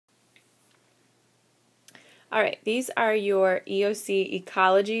Alright, these are your EOC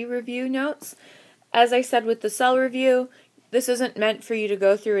Ecology review notes. As I said with the cell review, this isn't meant for you to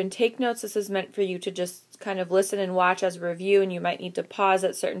go through and take notes. This is meant for you to just kind of listen and watch as a review, and you might need to pause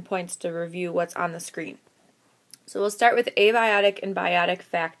at certain points to review what's on the screen. So we'll start with abiotic and biotic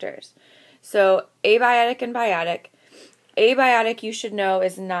factors. So abiotic and biotic. Abiotic, you should know,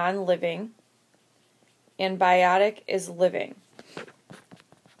 is non-living, and biotic is living.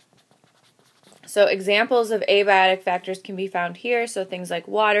 So examples of abiotic factors can be found here, so things like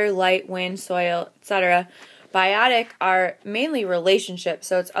water, light, wind, soil, etc. Biotic are mainly relationships,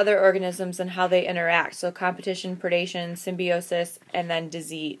 so it's other organisms and how they interact, so competition, predation, symbiosis, and then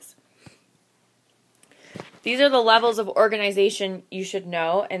disease. These are the levels of organization you should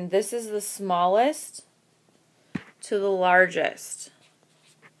know, and this is the smallest to the largest.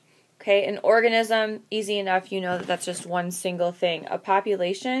 Okay, an organism, easy enough, you know that that's just one single thing. A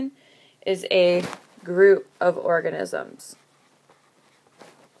population is a group of organisms.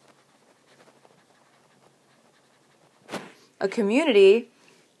 A community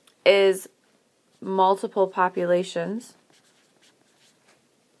is multiple populations.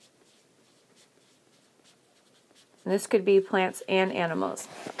 And this could be plants and animals.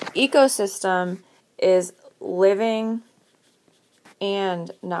 Ecosystem is living and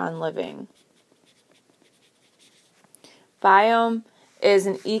non-living. Biome is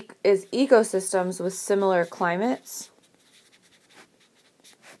ecosystems with similar climates.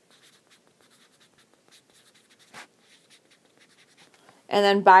 And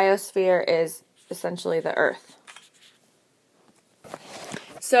then biosphere is essentially the earth.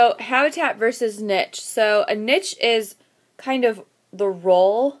 So habitat versus niche. So a niche is kind of the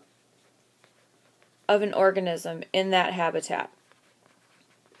role of an organism in that habitat,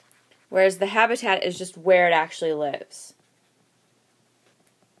 whereas the habitat is just where it actually lives.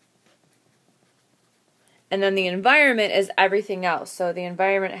 And then the environment is everything else. So the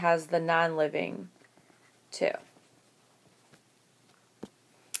environment has the non-living too.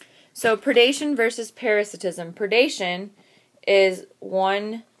 So predation versus parasitism. Predation is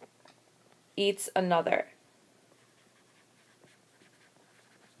one eats another.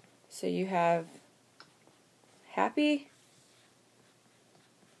 So you have happy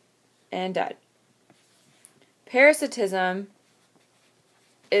and dead. Parasitism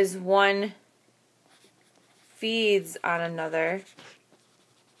is one feeds on another,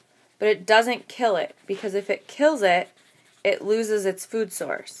 but it doesn't kill it, because if it kills it, it loses its food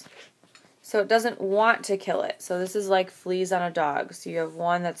source. So it doesn't want to kill it. So this is like fleas on a dog. So you have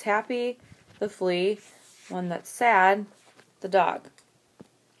one that's happy, the flea, one that's sad, the dog.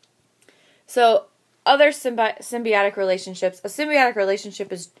 So other symbiotic relationships. A symbiotic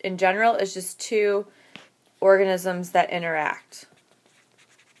relationship is, in general, is just two organisms that interact.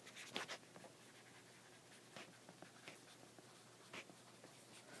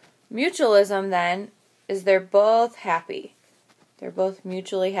 Mutualism, then, is they're both happy. They're both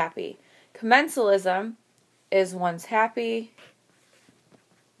mutually happy. Commensalism is one's happy,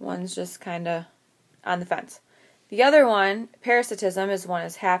 one's just kind of on the fence. The other one, parasitism, is one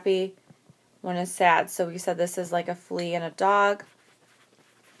is happy, one is sad. So we said this is like a flea and a dog.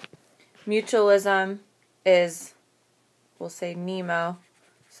 Mutualism is, we'll say Nemo,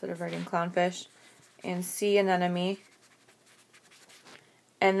 instead of writing clownfish, and sea anemone.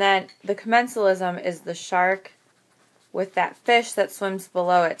 And then the commensalism is the shark with that fish that swims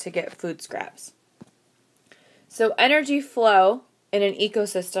below it to get food scraps. So energy flow in an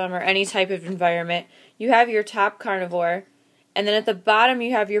ecosystem or any type of environment, you have your top carnivore, and then at the bottom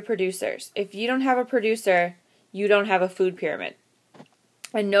you have your producers. If you don't have a producer, you don't have a food pyramid.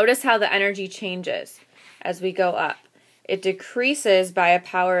 And notice how the energy changes as we go up. It decreases by a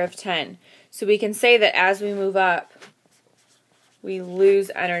power of 10. So we can say that as we move up, we lose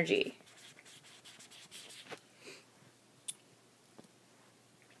energy.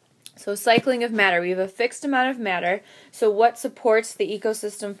 So cycling of matter. We have a fixed amount of matter. So what supports the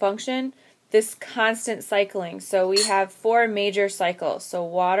ecosystem function? This constant cycling. So we have 4 major cycles. So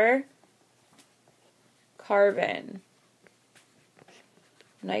water, carbon,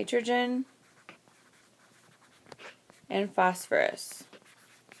 nitrogen, and phosphorus.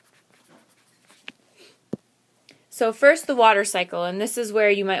 So first the water cycle, and this is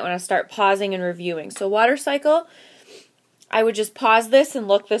where you might want to start pausing and reviewing. So water cycle, I would just pause this and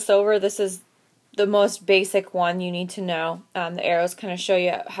look this over. This is the most basic one you need to know. The arrows kind of show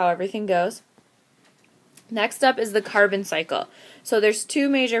you how everything goes. Next up is the carbon cycle. So there's 2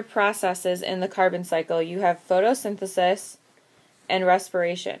 major processes in the carbon cycle. You have photosynthesis and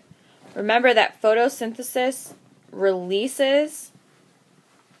respiration. Remember that photosynthesis releases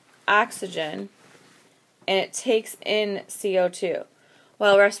oxygen and it takes in CO2,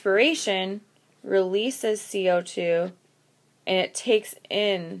 while respiration releases CO2 and it takes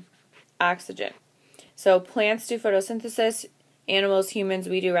in oxygen. So plants do photosynthesis, animals, humans,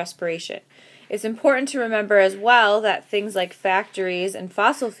 we do respiration. It's important to remember as well that things like factories and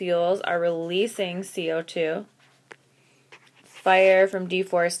fossil fuels are releasing CO2. Fire from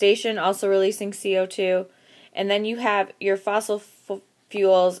deforestation also releasing CO2. And then you have your fossil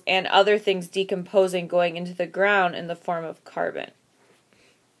fuels and other things decomposing going into the ground in the form of carbon.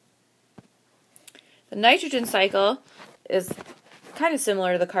 The nitrogen cycle is kind of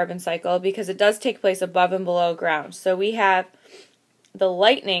similar to the carbon cycle because it does take place above and below ground. So we have the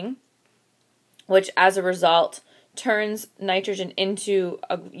lightning, which as a result turns nitrogen into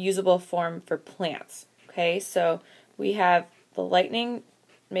a usable form for plants. Okay, so we have the lightning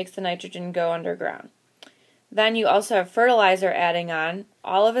makes the nitrogen go underground. Then you also have fertilizer adding on.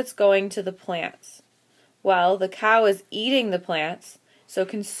 All of it's going to the plants. Well, the cow is eating the plants, so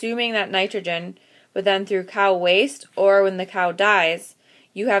consuming that nitrogen, but then through cow waste or when the cow dies,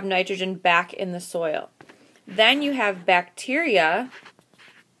 you have nitrogen back in the soil. Then you have bacteria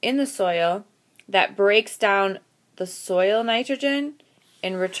in the soil that breaks down the soil nitrogen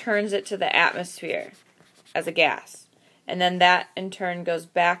and returns it to the atmosphere as a gas. And then that in turn goes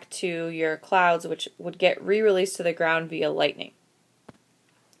back to your clouds, which would get re-released to the ground via lightning.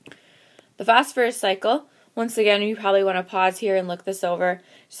 The phosphorus cycle, once again, you probably want to pause here and look this over.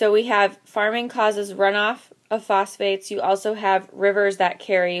 So we have farming causes runoff of phosphates. You also have rivers that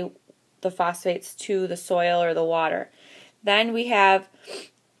carry the phosphates to the soil or the water. Then we have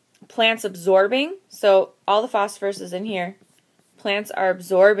plants absorbing. So all the phosphorus is in here. Plants are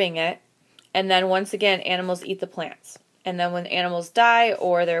absorbing it. And then once again, animals eat the plants. And then when animals die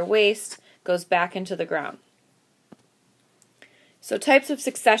or their waste goes back into the ground. So types of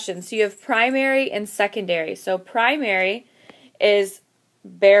succession. So you have primary and secondary. So primary is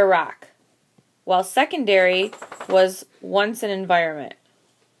bare rock, while secondary was once an environment.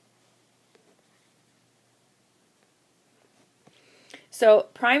 So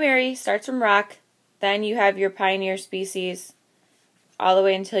primary starts from rock, then you have your pioneer species, all the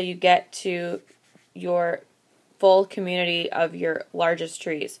way until you get to your full community of your largest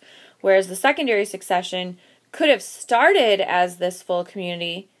trees. Whereas the secondary succession could have started as this full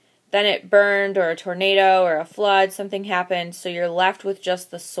community, then it burned or a tornado or a flood, something happened, so you're left with just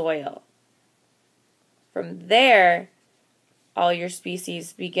the soil. From there, all your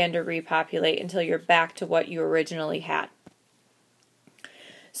species begin to repopulate until you're back to what you originally had.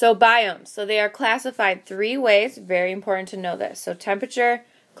 So biomes, so they are classified 3 ways, very important to know this. So temperature,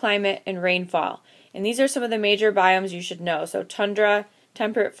 climate, and rainfall. And these are some of the major biomes you should know. So tundra,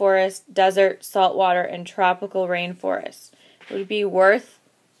 temperate forest, desert, saltwater, and tropical rainforest. It would be worth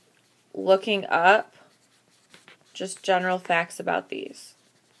looking up just general facts about these.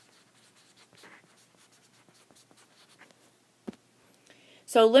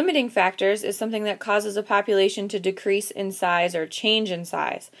 So limiting factors is something that causes a population to decrease in size or change in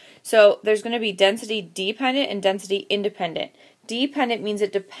size. So there's going to be density dependent and density independent. Dependent means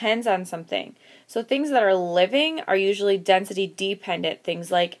it depends on something. So things that are living are usually density dependent, things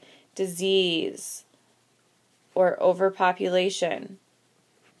like disease or overpopulation.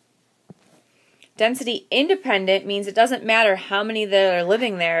 Density independent means it doesn't matter how many that are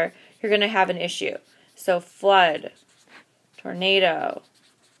living there, you're going to have an issue. So flood, tornado,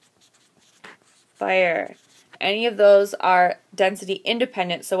 fire, any of those are density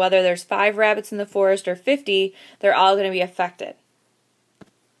independent. So whether there's 5 rabbits in the forest or 50, they're all going to be affected.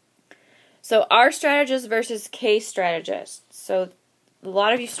 So R strategist versus K strategist. So a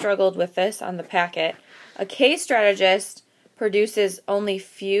lot of you struggled with this on the packet. A K strategist produces only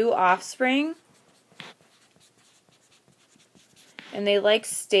few offspring, and they like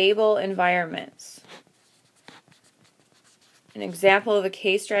stable environments. An example of a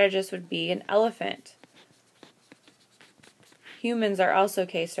K strategist would be an elephant. Humans are also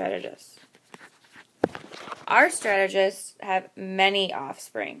K strategists. R strategists have many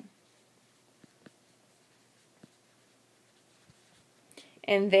offspring.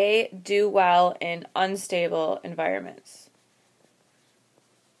 And they do well in unstable environments.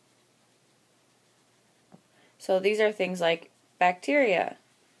 So these are things like bacteria,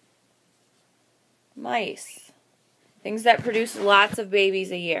 mice, things that produce lots of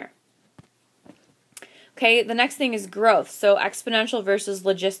babies a year. Okay, the next thing is growth. So exponential versus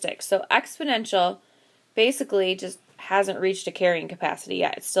logistic. So exponential basically just hasn't reached a carrying capacity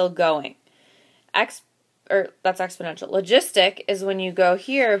yet. It's still going. That's exponential. Logistic is when you go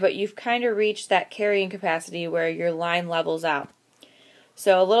here, but you've kind of reached that carrying capacity where your line levels out.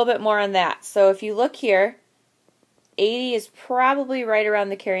 So a little bit more on that. So if you look here, 80 is probably right around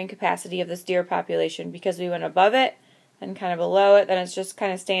the carrying capacity of this deer population because we went above it and kind of below it, then it's just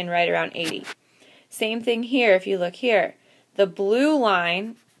kind of staying right around 80. Same thing here if you look here. The blue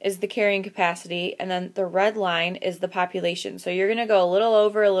line is the carrying capacity, and then the red line is the population. So you're going to go a little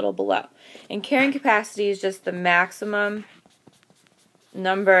over, a little below. And carrying capacity is just the maximum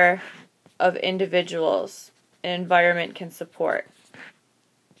number of individuals an environment can support.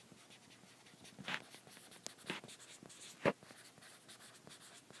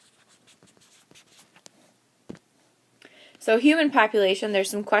 So human population, there's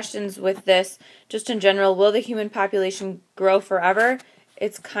some questions with this. Just in general, will the human population grow forever?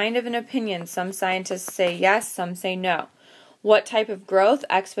 It's kind of an opinion. Some scientists say yes, some say no. What type of growth?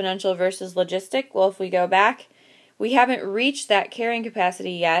 Exponential versus logistic? Well, if we go back, we haven't reached that carrying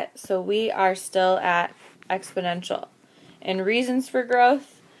capacity yet, so we are still at exponential. And reasons for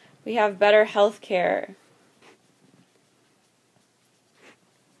growth? We have better health care,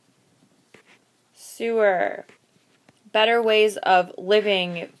 sewer, better ways of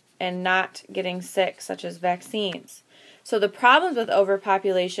living and not getting sick, such as vaccines. So the problems with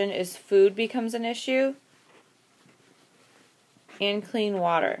overpopulation is food becomes an issue and clean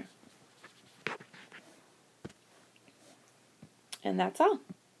water. And that's all.